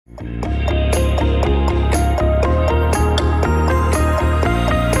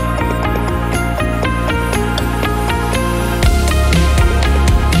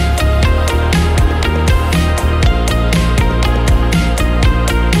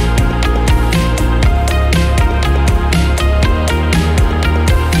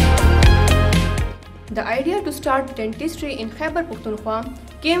start dentistry in Khyber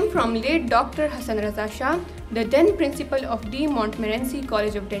came from late Dr. Hassan Raza Shah, the then principal of De Montmorency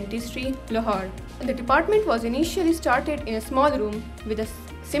College of Dentistry, Lahore. The department was initially started in a small room with a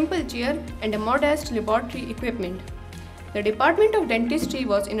simple chair and a modest laboratory equipment. The Department of Dentistry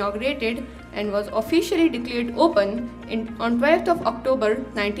was inaugurated and was officially declared open on 12th of October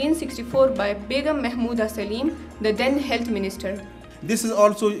 1964 by Begum Mahmooda Salim, the then Health Minister. This is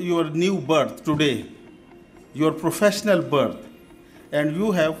also your new birth today, your professional birth, and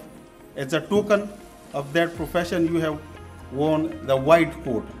you have, as a token of that profession, you have worn the white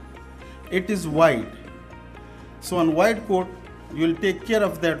coat. It is white. So on white coat, you will take care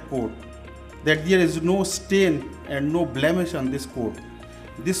of that coat, that there is no stain and no blemish on this coat.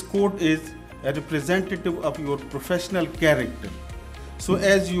 This coat is a representative of your professional character. So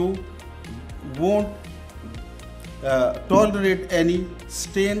as you won't tolerate any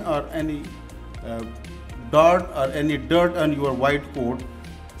stain or any dot or any dirt on your white coat,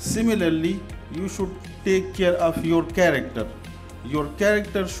 similarly, you should take care of your character. Your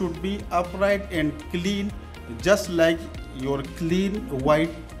character should be upright and clean, just like your clean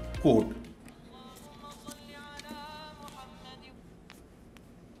white coat.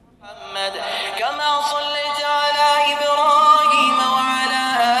 كما صليت على إبراهيم وعلى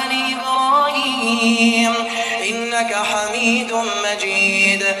آل إبراهيم إنك حميد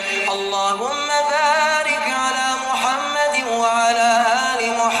مجيد اللهم بارك على محمد وعلى آل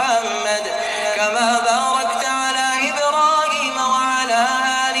محمد كما باركت على إبراهيم وعلى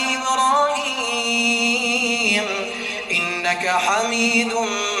آل إبراهيم إنك حميد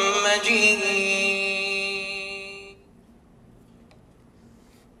مجيد.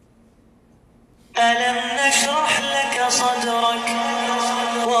 ألم نشرح لك صدرك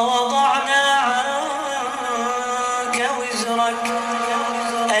ووضعنا عنك وزرك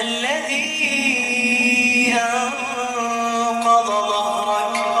الذي أنقض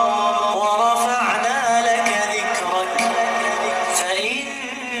ظهرك ورفعنا لك ذكرك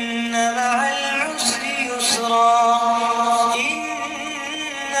فإن مع العسر يسرا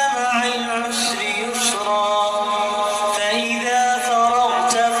إن مع العسر يسرا فإذا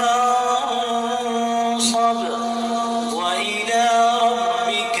فرغت وإلى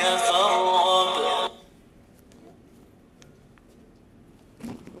ربك فارغب.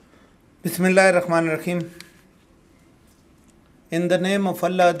 Bismillah ar-Rahman ar-Rahim. In the name of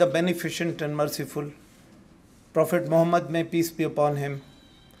Allah, the Beneficent and Merciful, Prophet Muhammad, may peace be upon him,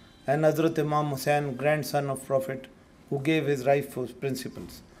 and Hazrat Imam Hussain, grandson of Prophet, who gave his rightful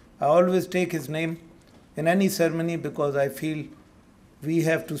principles. I always take his name in any ceremony because I feel we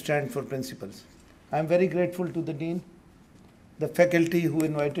have to stand for principles. I am very grateful to the Dean, the faculty who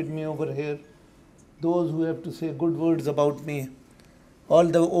invited me over here, those who have to say good words about me, all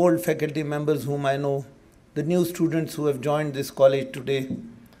the old faculty members whom I know, the new students who have joined this college today.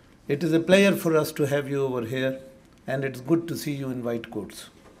 It is a pleasure for us to have you over here, and it's good to see you in white coats.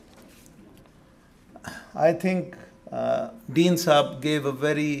 I think Dean Saab gave a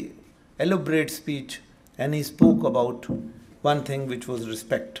very elaborate speech, and he spoke about one thing, which was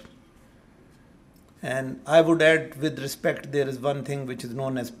respect. And I would add, with respect, there is one thing which is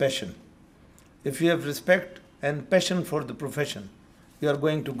known as passion. If you have respect and passion for the profession, you are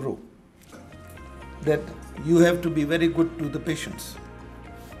going to grow. That you have to be very good to the patients,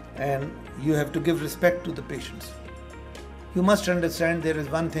 and you have to give respect to the patients. You must understand there is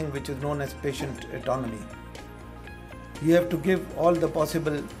one thing which is known as patient autonomy. You have to give all the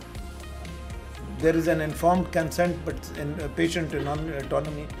possible. There is an informed consent, but in patient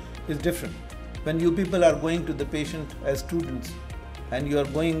autonomy is different. When you people are going to the patient as students and you are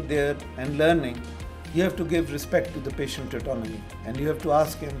going there and learning, you have to give respect to the patient autonomy, and you have to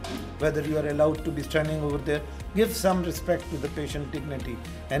ask him whether you are allowed to be standing over there. Give some respect to the patient dignity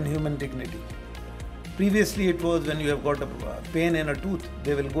and human dignity. Previously it was when you have got a pain in a tooth,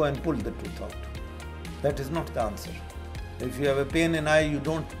 they will go and pull the tooth out. That is not the answer. If you have a pain in eye, you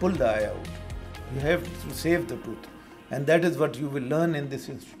don't pull the eye out. You have to save the tooth, and that is what you will learn in this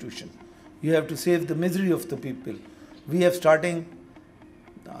institution. You have to save the misery of the people. We have starting,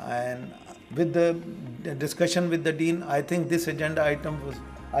 and with the discussion with the Dean, I think this agenda item was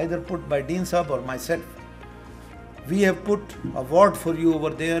either put by Dean Saab or myself. We have put a ward for you over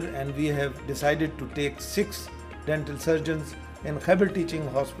there, and we have decided to take 6 dental surgeons in Khyber Teaching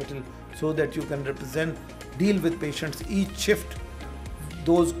Hospital so that you can represent, deal with patients each shift,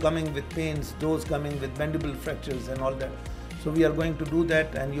 those coming with pains, those coming with mandible fractures and all that. So we are going to do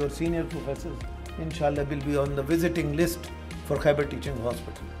that, and your senior professors, inshallah, will be on the visiting list for Khyber Teaching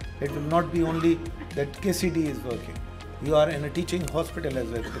Hospital. It will not be only that KCD is working. You are in a teaching hospital as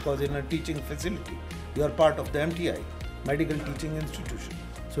well, because in a teaching facility, you are part of the MTI, Medical Teaching Institution.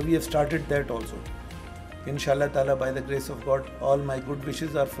 So we have started that also. Inshallah Ta'ala, by the grace of God, all my good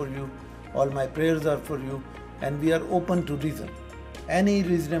wishes are for you, all my prayers are for you, and we are open to reason. Any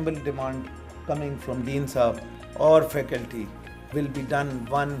reasonable demand coming from Dean Sahab or faculty will be done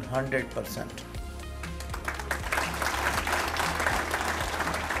 100%.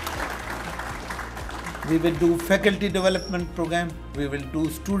 We will do faculty development program, we will do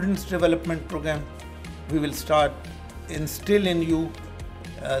students development program, we will start instill in you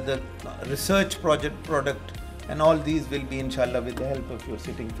the research product, and all these will be inshallah with the help of your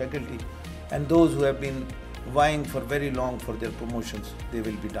sitting faculty, and those who have been vying for very long for their promotions, they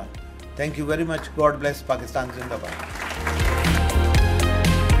will be done. Thank you very much. God bless. Pakistan Zindabad.